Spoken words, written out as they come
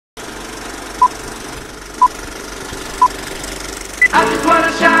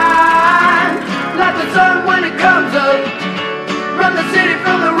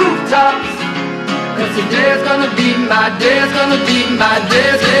today's gonna be my day, it's gonna be my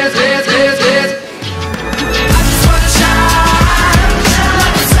day, I just wanna shine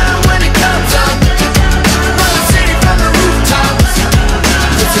like the sun when it comes up, wanna sing it from the rooftops.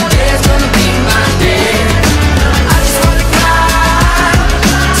 Today's gonna be my day. I just wanna climb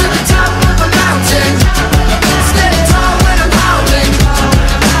to the top of a mountain, stand tall when I'm howling.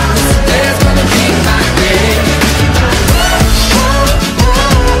 Today's gonna be my day.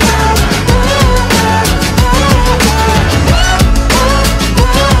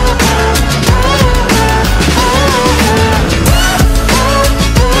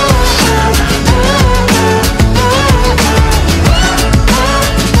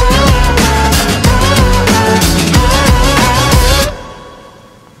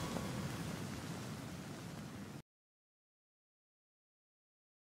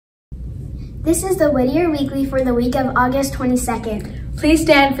 This is the Whittier Weekly for the week of August 22nd. Please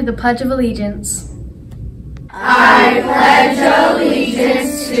stand for the Pledge of Allegiance. I pledge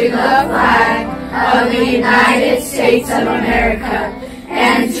allegiance to the flag of the United States of America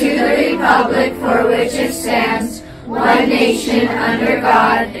and to the republic for which it stands, one nation under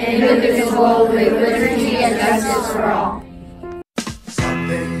God, indivisible, with liberty and justice for all.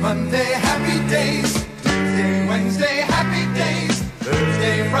 Sunday, Monday, happy days. Tuesday, Wednesday, happy days.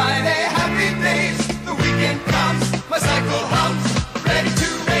 Thursday, Friday, happy days. The weekend comes, my cycle hums, ready to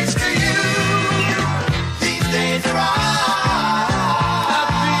race to you. These days are all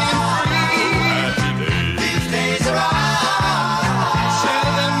happy and free. These days are all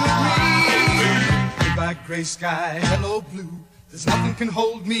share them with me. Blue black, gray sky, hello blue. There's nothing can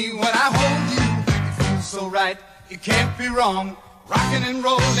hold me when I hold you. It feels so right, it can't be wrong. Rocking and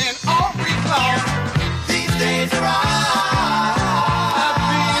rolling all week long. These days are all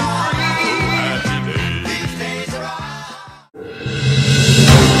happy and free. These days are all.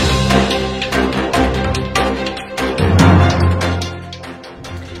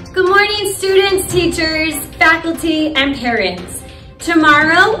 Good morning, students, teachers, faculty, and parents.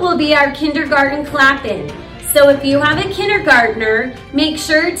 Tomorrow will be our kindergarten clap-in. So if you have a kindergartner, make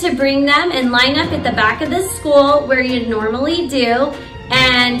sure to bring them and line up at the back of the school where you normally do,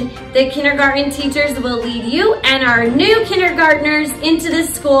 and the kindergarten teachers will lead you and our new kindergartners into the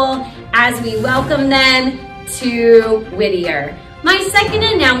school as we welcome them to Whittier. My second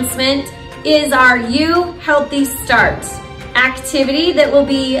announcement is our You Healthy Start activity that will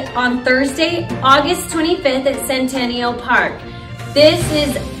be on Thursday, August 25th at Centennial Park. This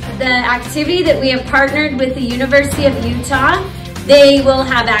is the activity that we have partnered with the University of Utah. They will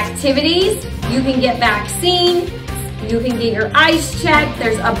have activities. You can get vaccine. You can get your eyes checked.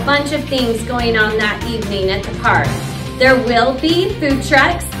 There's a bunch of things going on that evening at the park. There will be food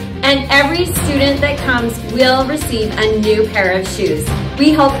trucks, and every student that comes will receive a new pair of shoes.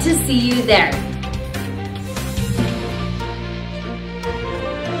 We hope to see you there.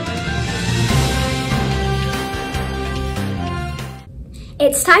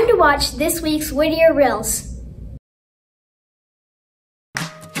 It's time to watch this week's Whittier Reels.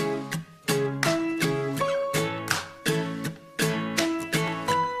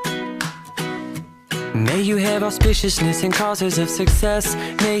 May you have auspiciousness and causes of success.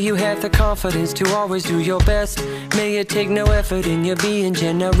 May you have the confidence to always do your best. May you take no effort in your being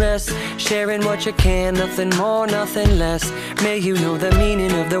generous, sharing what you can, nothing more, nothing less. May you know the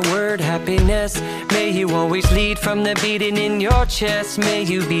meaning of the word happiness. May you always lead from the beating in your chest. May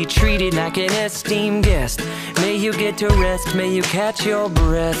you be treated like an esteemed guest. May you get to rest, may you catch your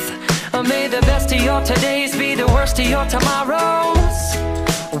breath. May the best of your todays be the worst of your tomorrows.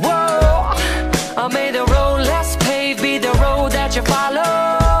 Whoa. May the road less paved be the road that you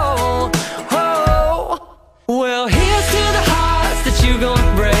follow. Oh. Well, here's to the hearts that you're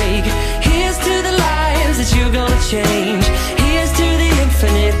gonna break. Here's to the lives that you're gonna change. Here's to the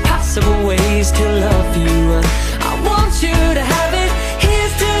infinite possible ways to love you. I want you to have it.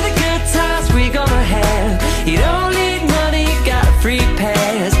 Here's to the good times we're gonna have. You don't need money, you got a free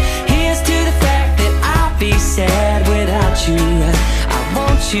pass. Here's to the fact that I'll be sad without you. I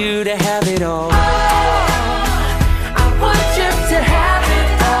want you to have it all.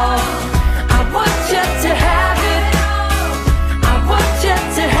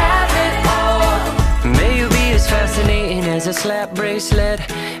 As a slap bracelet,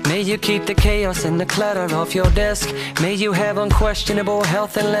 may you keep the chaos and the clutter off your desk. May you have unquestionable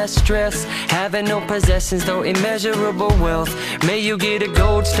health and less stress, having no possessions though immeasurable wealth. May you get a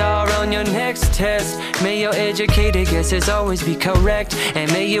gold star on your next test. May your educated guesses always be correct,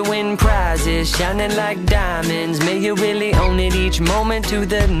 and may you win prizes shining like diamonds. May you really own it each moment to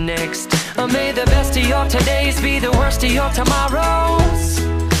the next. May the best of your todays be the worst of your tomorrows.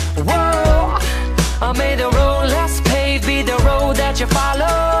 Whoa. May the road less paved be the road that you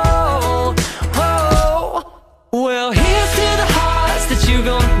follow. Oh, well, here's to the hearts that you're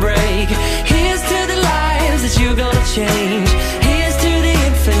gonna break. Here's to the lives that you're gonna change. Here's to the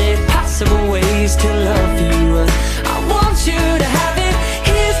infinite possible ways to love you. I want you to have it.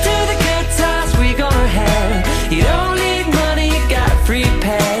 Here's to the good times we're gonna have. You don't need money, you got a free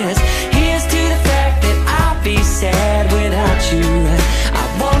pass. Here's to the fact that I'll be sad without you. I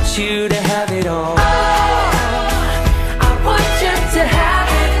want you to have it all. I want you to have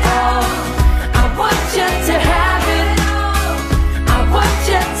it all. I want you to have it. I want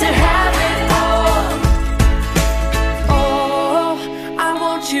you to have it all. Oh, I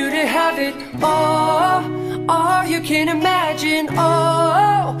want you to have it all. All you can imagine.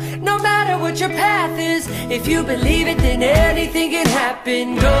 Oh, no matter what your path is, if you believe it, then anything can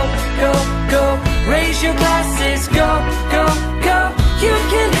happen. Go, go, go, raise your glasses. Go, go, go, you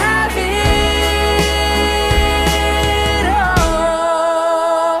can have it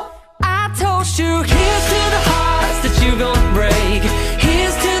all. I toast you. Here's to the hearts that you're gonna break.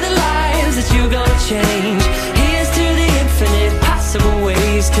 Here's to the lives that you're gonna change. Here's to the infinite possible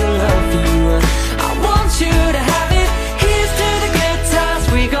ways to love you. I want you to have it. Here's to the good times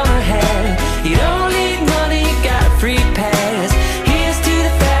we're gonna have. You don't need money, you got a free pass. Here's to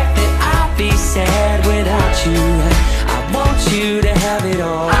the fact that I'll be sad without you. I want you to have it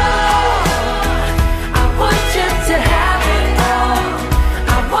all. I want you to have it all.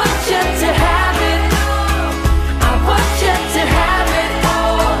 I want you to have it. I want you to have it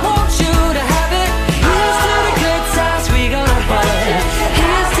all. I want you to have it. Here's to the good times we gonna have.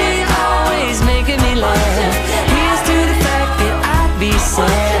 Here's to you always making me laugh. Here's to the fact that I'd be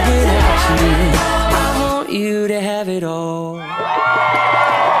sad without you. I want you to have it all. I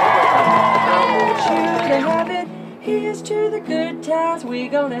want you to have it. Here's to the good times we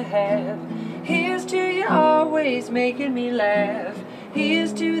gonna have. Here's to you always making me laugh.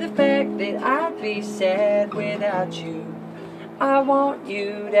 Here's to the fact that I'd be sad without you. I want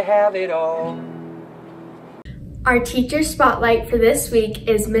you to have it all. Our teacher spotlight for this week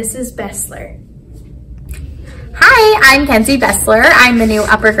is Mrs. Bessler. Hi, I'm Kenzie Bessler. I'm the new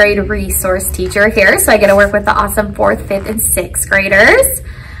upper grade resource teacher here, so I get to work with the awesome 4th, 5th, and 6th graders.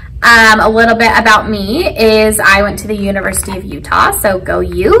 A little bit about me is I went to the University of Utah, so go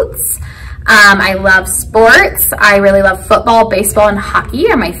Utes. I love sports. I really love football, baseball, and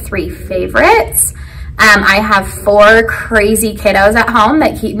hockey are my 3 favorites. I have 4 crazy kiddos at home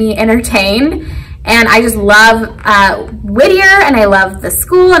that keep me entertained. And I just love Whittier, and I love the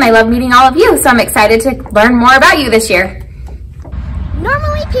school, and I love meeting all of you. So I'm excited to learn more about you this year.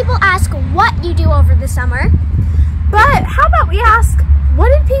 Normally people ask what you do over the summer, but how about we ask, what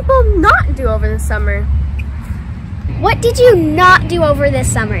did people not do over the summer? What did you not do over this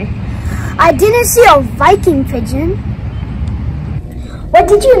summer? I didn't see a Viking pigeon. What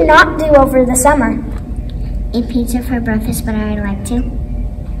did you not do over the summer? Eat pizza for breakfast, but I'd like to.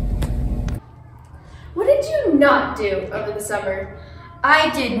 What did you not do over the summer? I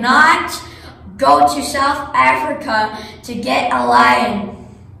did not go to South Africa to get a lion.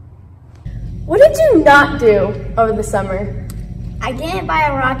 What did you not do over the summer? I didn't buy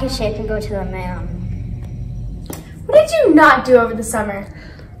a rocket ship and go to the moon. What did you not do over the summer?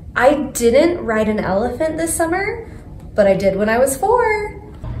 I didn't ride an elephant this summer, but I did when I was 4.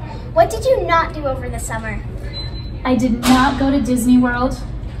 What did you not do over the summer? I did not go to Disney World,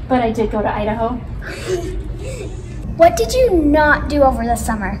 but I did go to Idaho. What did you not do over the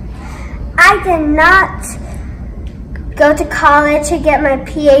summer? I did not go to college to get my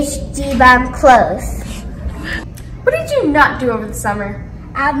PhD, but I'm close. What did you not do over the summer?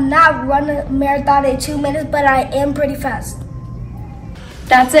 I've not run a marathon in 2 minutes, but I am pretty fast.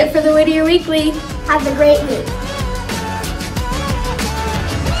 That's it for the Whittier Weekly. Have a great week.